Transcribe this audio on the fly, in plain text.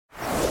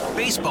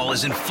Baseball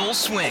is in full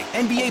swing.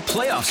 NBA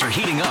playoffs are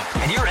heating up,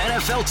 and your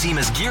NFL team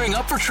is gearing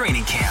up for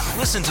training camp.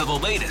 Listen to the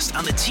latest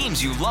on the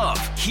teams you love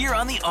here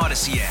on the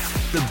Odyssey app.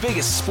 The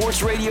biggest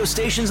sports radio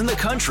stations in the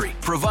country,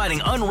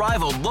 providing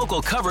unrivaled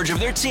local coverage of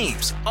their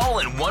teams, all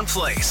in one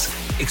place.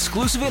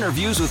 Exclusive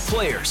interviews with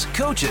players,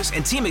 coaches,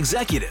 and team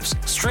executives,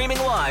 streaming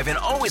live and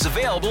always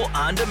available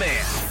on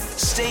demand.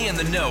 Stay in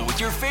the know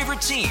with your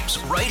favorite teams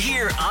right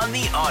here on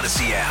the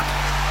Odyssey app.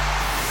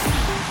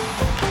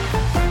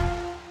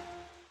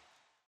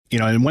 You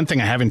know, and one thing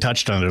I haven't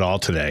touched on at all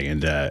today,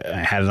 and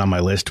I had it on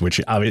my list,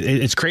 which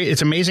it's great.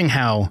 It's amazing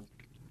how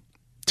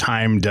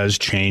time does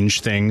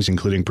change things,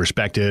 including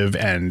perspective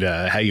and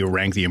how you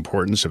rank the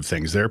importance of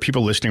things. There are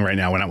people listening right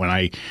now when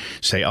I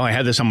say, oh, I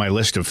had this on my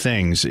list of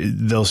things,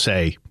 they'll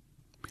say,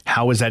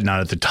 how is that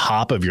not at the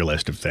top of your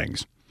list of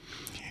things?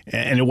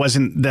 And it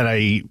wasn't that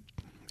I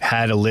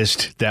had a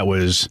list that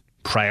was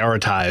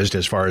prioritized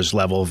as far as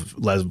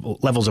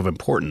levels of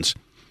importance.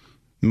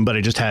 But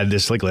I just had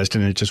this list,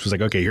 and it just was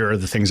like, okay, here are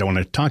the things I want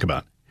to talk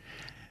about.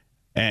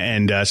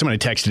 And somebody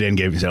texted in,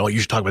 said, oh, you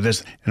should talk about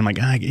this. And I'm like,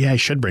 yeah, I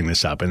should bring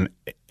this up. And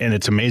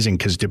it's amazing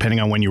because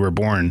depending on when you were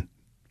born,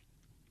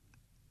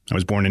 I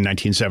was born in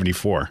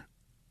 1974.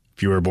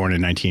 If you were born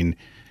in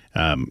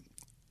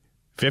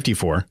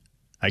 1954,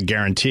 I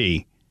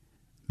guarantee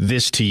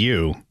this to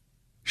you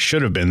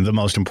should have been the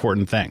most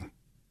important thing.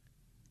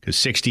 Because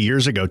 60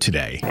 years ago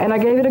today. And I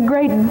gave it a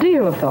great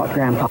deal of thought,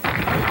 Grandpa.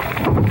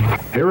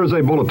 Here is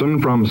a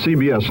bulletin from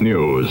CBS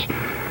News.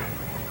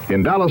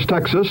 In Dallas,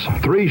 Texas,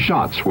 3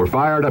 shots were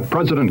fired at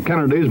President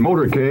Kennedy's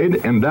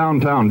motorcade in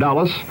downtown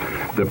Dallas.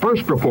 The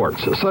first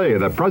reports say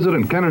that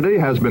President Kennedy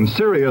has been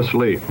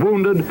seriously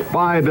wounded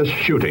by this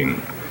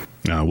shooting.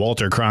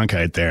 Walter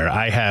Cronkite there.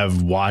 I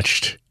have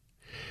watched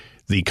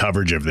the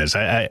coverage of this.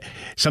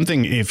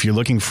 If you're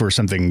looking for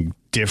something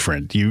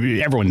different,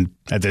 everyone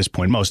at this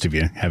point, most of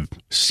you have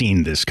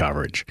seen this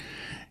coverage.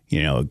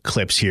 You know,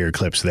 clips here,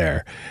 clips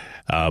there.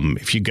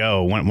 If you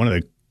go, one of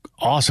the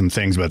awesome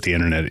things about the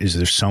internet is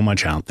there's so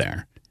much out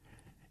there.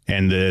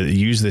 And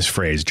use this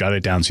phrase, jot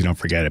it down so you don't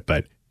forget it,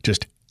 but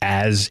just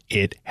as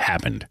it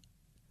happened.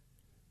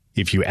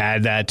 If you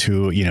add that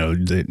to,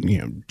 the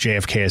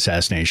JFK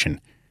assassination,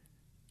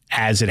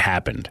 as it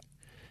happened,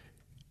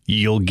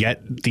 you'll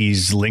get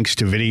these links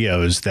to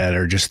videos that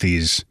are just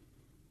these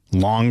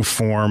long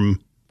form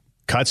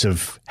cuts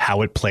of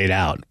how it played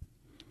out.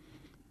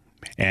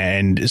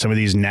 And some of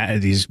these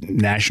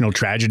national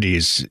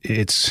tragedies,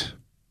 it's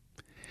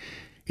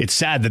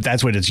sad that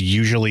that's what it's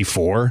usually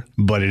for,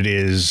 but it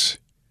is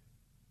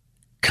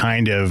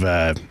kind of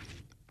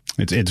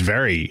it's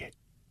very.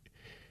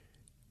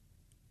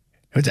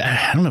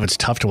 I don't know if it's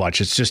tough to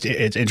watch.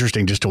 It's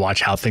interesting just to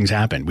watch how things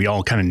happen. We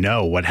all kind of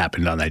know what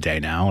happened on that day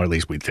now, or at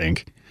least we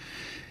think.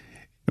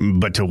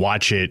 But to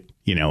watch it,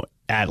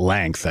 at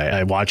length,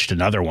 I watched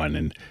another one,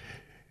 and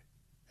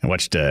I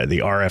watched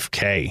the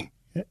RFK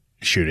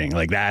shooting.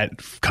 Like, that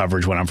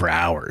coverage went on for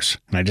hours,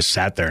 and I just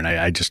sat there, and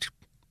I just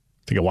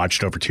think I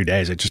watched it over 2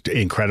 days. It's just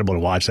incredible to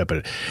watch that.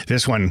 But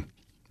this one,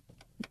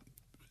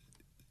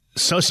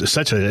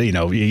 such a,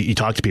 you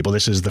talk to people.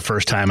 This is the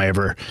first time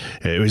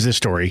it was this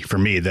story for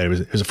me that it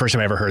was the first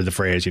time I ever heard the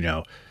phrase,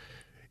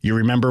 you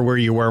remember where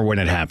you were when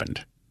it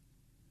happened.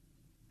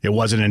 It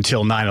wasn't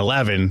until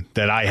 9/11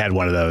 that I had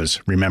one of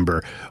those,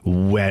 remember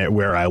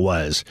where I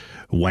was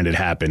when it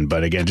happened.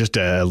 But again, just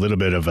a little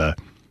bit of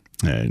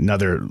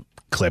another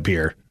clip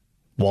here.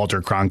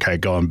 Walter Cronkite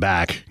going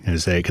back,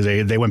 because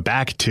they went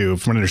back to,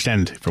 from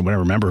what I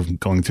remember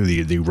going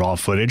through the raw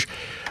footage,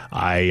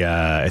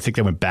 I think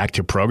they went back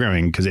to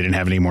programming because they didn't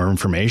have any more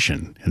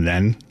information, and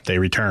then they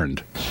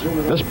returned.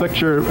 This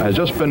picture has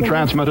just been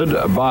transmitted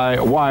by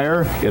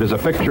wire. It is a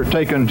picture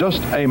taken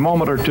just a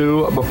moment or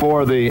two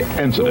before the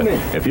incident.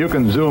 If you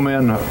can zoom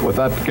in with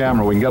that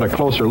camera, we can get a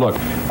closer look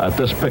at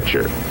this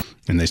picture.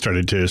 And they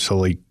started to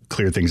slowly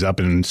clear things up,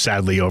 and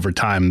sadly, over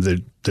time,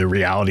 the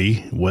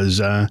reality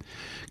was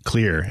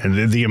clear.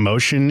 And the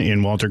emotion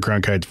in Walter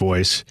Cronkite's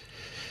voice,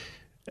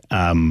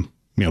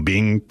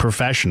 being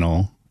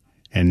professional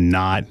and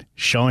not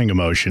showing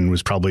emotion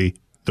was probably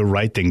the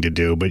right thing to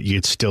do, but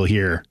you'd still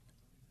hear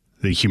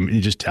the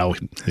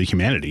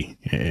humanity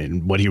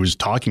and what he was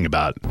talking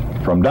about.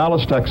 From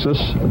Dallas, Texas,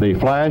 the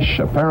flash,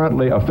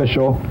 apparently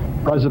official,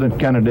 President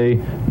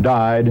Kennedy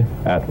died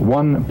at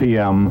 1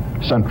 p.m.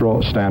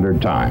 Central Standard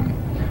Time,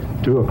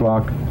 2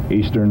 o'clock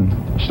Eastern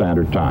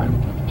Standard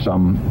Time,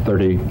 some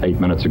 38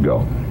 minutes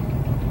ago.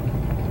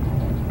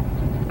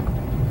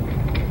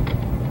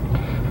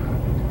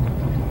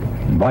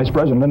 Vice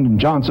President Lyndon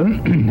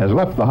Johnson has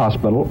left the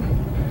hospital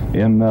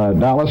in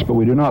Dallas, but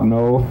we do not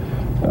know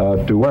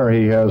to where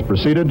he has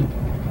proceeded.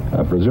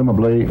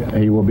 Presumably,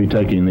 he will be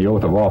taking the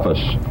oath of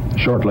office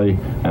shortly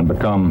and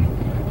become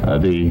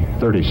the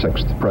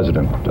 36th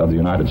President of the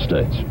United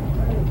States.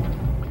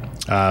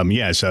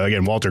 So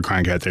again, Walter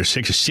Cronkite there,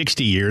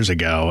 60 years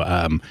ago.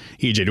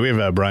 EJ, do we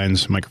have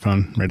Brian's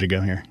microphone ready to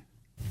go here?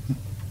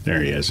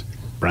 There he is.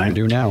 Brian? I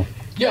do now.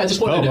 Yeah, I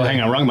just wanted to...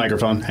 hang on, wrong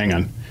microphone. Hang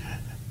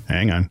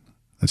on.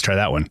 Let's try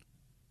that one.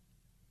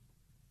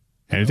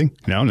 Anything?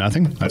 No,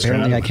 nothing?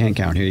 Apparently I can't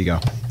count. Here you go.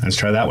 Let's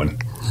try that one.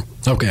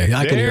 Okay,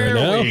 I can hear it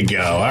now. There we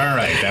go. All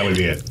right, that would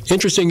be it.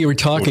 Interesting you were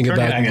talking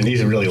about... Hang on,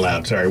 these are really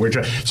loud. Sorry.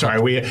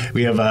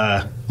 We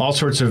have all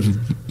sorts of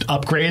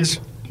upgrades.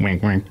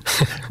 Wink, wink.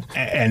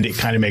 And it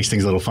kind of makes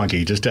things a little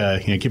funky. Just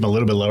keep them a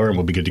little bit lower and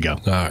we'll be good to go.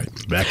 All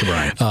right. Back to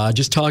Brian.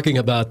 Just talking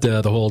about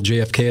the whole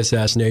JFK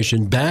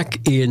assassination. Back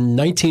in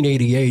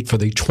 1988, for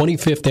the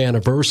 25th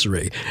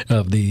anniversary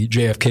of the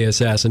JFK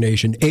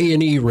assassination,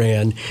 A&E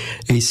ran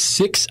a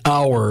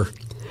 6-hour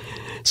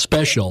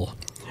special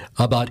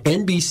about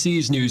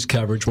NBC's news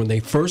coverage when they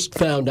first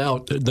found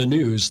out the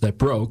news that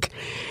broke,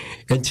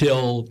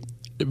 until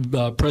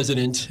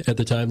President at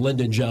the time,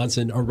 Lyndon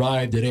Johnson,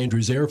 arrived at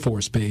Andrews Air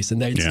Force Base.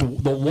 And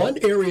the one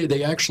area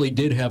they actually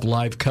did have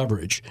live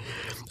coverage.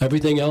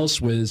 Everything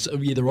else was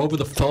either over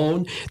the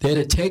phone. They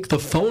had to take the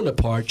phone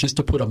apart just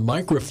to put a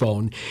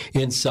microphone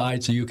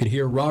inside so you could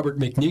hear Robert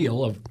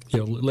McNeil, of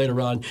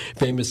later on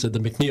famous of the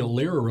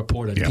McNeil-Lehrer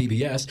report on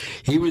PBS.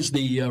 He was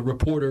the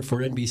reporter for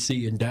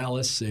NBC in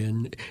Dallas,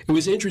 and it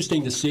was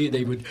interesting to see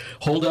they would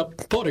hold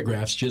up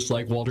photographs just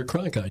like Walter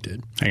Cronkite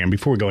did. Hang on,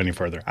 before we go any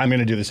further, I'm going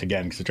to do this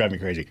again because it drives me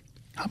crazy.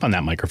 Hop on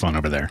that microphone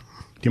over there.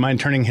 Do you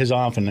mind turning his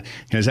off? And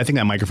I think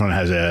that microphone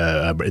has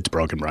it's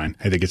broken, Brian.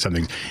 I think it's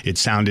something. It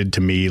sounded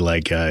to me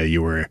like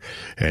you were.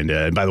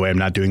 And by the way, I'm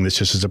not doing this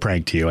just as a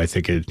prank to you. I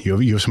think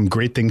you have some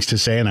great things to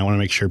say, and I want to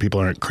make sure people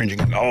aren't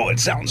cringing. Oh, it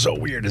sounds so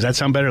weird. Does that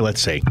sound better?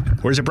 Let's see.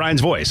 Where's it, Brian's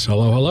voice?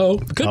 Hello, hello.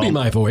 Could be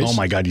my voice. Oh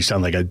my God, you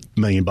sound like $1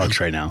 million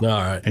right now. All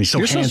right. And he's so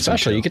You're handsome. So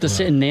special. Too. You get to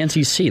sit in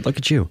Nancy's seat. Look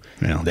at you.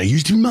 They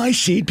used to be my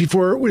seat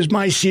before it was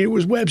my seat. It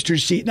was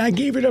Webster's seat, and I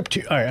gave it up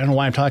to. All right. I don't know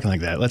why I'm talking like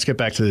that. Let's get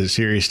back to the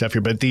serious stuff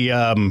here. But the.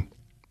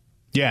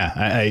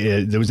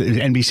 There was an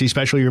NBC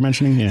special you were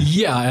mentioning?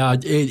 Yeah,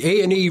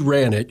 A&E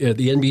ran it,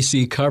 the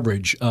NBC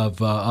coverage of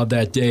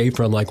that day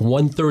from like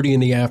 1:30 in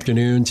the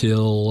afternoon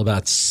till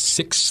about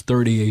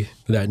 6:30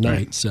 that night.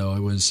 Right. So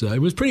it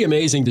was pretty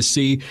amazing to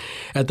see.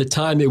 At the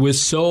time, it was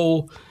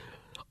so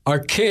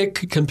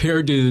archaic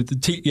compared to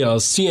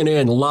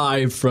CNN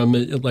live from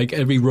like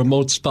every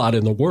remote spot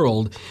in the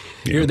world.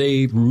 Yeah. Here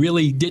they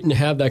really didn't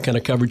have that kind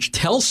of coverage.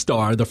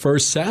 Telstar, the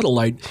first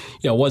satellite,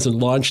 wasn't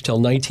launched till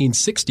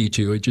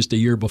 1962, just a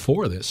year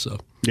before this. So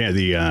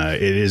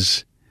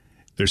there's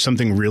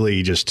something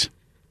really just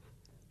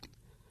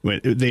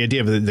the idea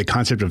of the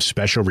concept of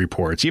special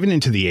reports, even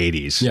into the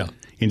 80s. Yeah.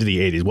 Into the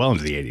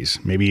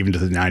 80s, maybe even to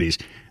the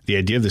 90s. The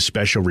idea of the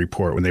special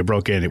report, when they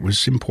broke in, it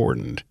was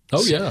important.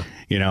 Oh, yeah.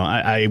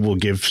 I will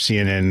give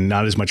CNN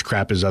not as much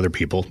crap as other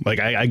people. Like,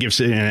 I give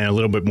CNN a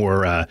little bit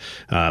more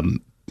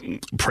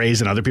praise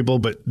than other people,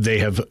 but they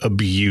have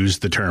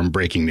abused the term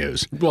breaking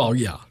news. Well,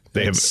 yeah.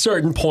 At a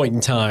certain point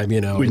in time,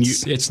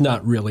 it's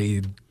not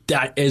really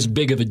that as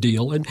big of a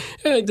deal. And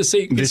the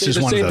same thing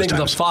with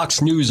the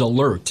Fox News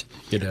alert.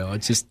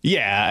 It's just...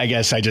 Yeah, I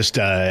guess I just...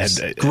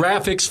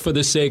 graphics for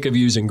the sake of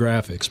using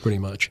graphics, pretty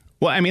much.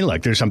 Well, I mean,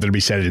 look, there's something to be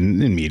said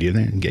in media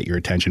and get your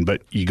attention,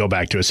 but you go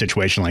back to a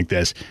situation like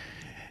this,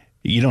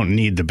 you don't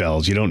need the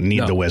bells, you don't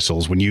need the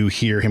whistles. When you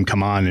hear him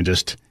come on and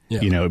just,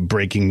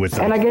 breaking with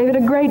them. And I gave it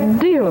a great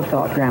deal of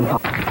thought, Grandpa.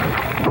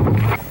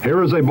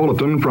 Here is a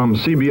bulletin from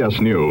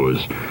CBS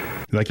News.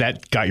 Like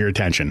that got your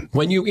attention.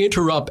 When you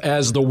interrupt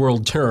as the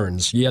world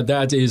turns,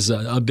 that is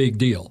a big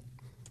deal.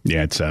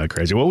 Yeah, it's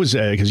crazy. What was,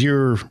 because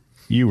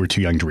you were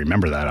too young to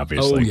remember that,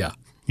 obviously. Oh, yeah.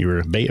 You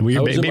were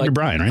baby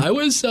Brian, right? I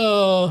was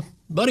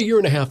about a year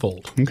and a half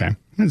old. Okay.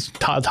 It's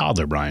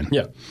toddler Brian.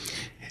 Yeah.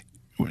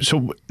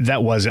 So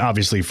that was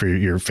obviously for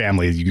your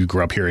family. You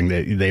grew up hearing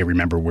that they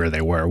remember where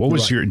they were. What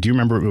was do you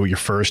remember what your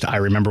first I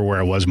remember where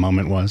I was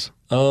moment was?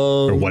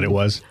 Or what it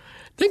was?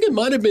 I think it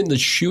might have been the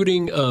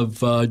shooting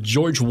of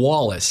George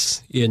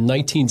Wallace in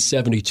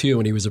 1972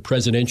 when he was a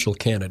presidential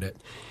candidate.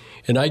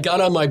 And I got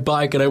on my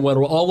bike and I went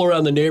all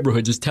around the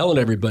neighborhood just telling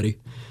everybody.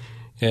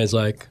 And it's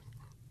like,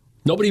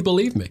 nobody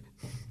believed me.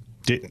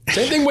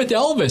 Same thing with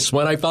Elvis.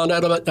 When I found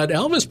out that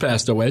Elvis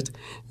passed away,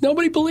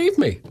 nobody believed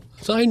me.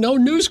 So I had no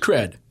news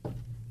cred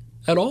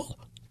at all.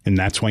 And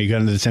that's why you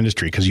got into this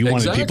industry, because you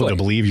wanted people to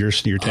believe your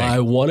take. I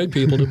wanted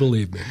people to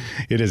believe me.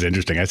 It is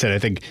interesting. I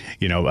think,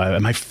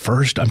 my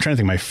first, I'm trying to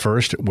think, my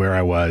first where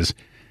I was,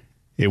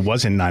 it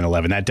wasn't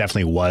 9/11. That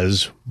definitely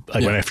was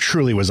when I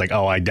truly was like,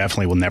 oh, I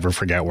definitely will never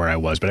forget where I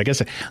was. But I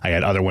guess I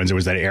had other ones. There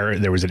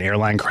was an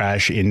airline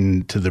crash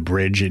into the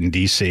bridge in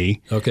D.C.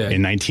 Okay.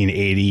 In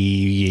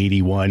 1980,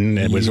 81.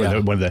 It was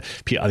when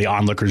the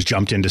onlookers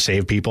jumped in to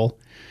save people.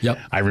 Yep.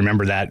 I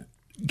remember that.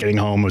 Getting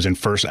home I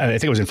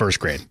think it was in first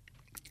grade.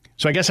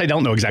 So I guess I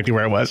don't know exactly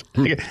where I was.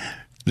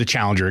 The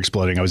Challenger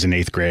exploding. I was in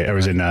 8th grade. I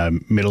was in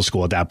middle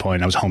school at that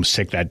point. I was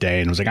homesick that day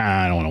and was like,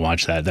 I don't want to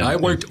watch that. I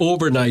worked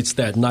overnights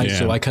that night,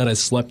 so I kind of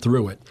slept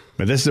through it.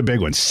 But this is a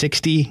big one.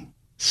 60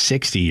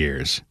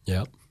 years.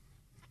 Yep.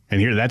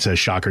 And here, that's a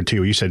shocker,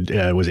 too. You said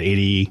was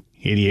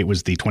 88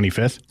 was the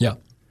 25th? Yeah.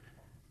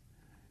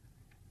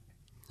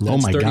 Oh,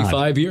 my God.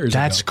 35 years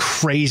That's ago.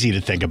 Crazy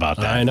to think about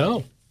that. I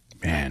know.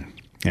 Man.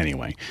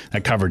 Anyway,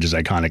 that coverage is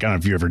iconic. I don't know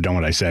if you've ever done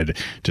what I said,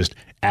 just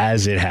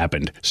as it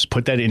happened. Just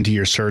put that into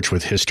your search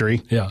with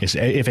history. Yeah.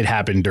 If it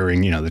happened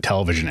during, the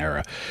television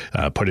era,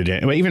 put it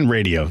in. Even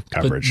radio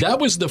coverage. But that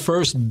was the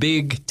first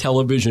big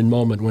television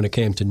moment when it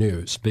came to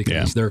news,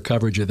 because their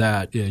coverage of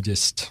that,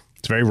 it's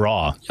very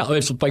raw. Yeah,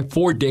 it's like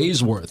 4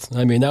 days worth.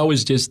 I mean, that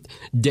was just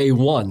day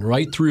one,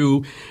 right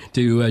through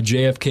to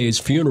JFK's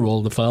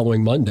funeral the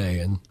following Monday.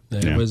 And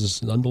it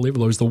was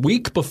unbelievable. It was the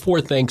week before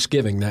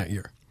Thanksgiving that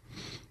year.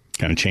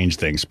 Kind of changed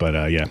things, but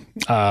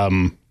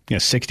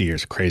 60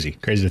 years, crazy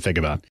to think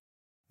about.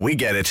 We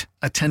get it.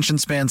 Attention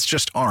spans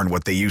just aren't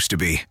what they used to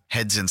be.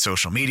 Heads in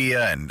social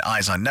media and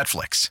eyes on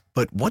Netflix.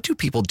 But what do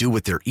people do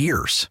with their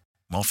ears?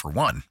 Well, for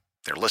one,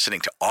 they're listening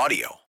to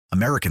audio.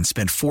 Americans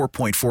spend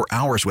 4.4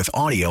 hours with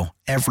audio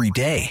every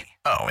day.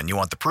 Oh, and you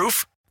want the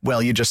proof?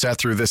 Well, you just sat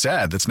through this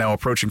ad that's now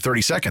approaching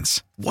 30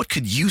 seconds. What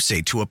could you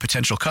say to a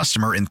potential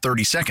customer in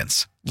 30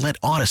 seconds? Let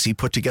Odyssey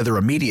put together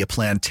a media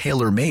plan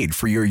tailor-made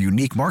for your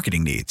unique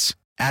marketing needs.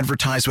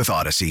 Advertise with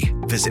Odyssey.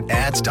 Visit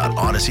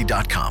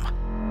ads.odyssey.com.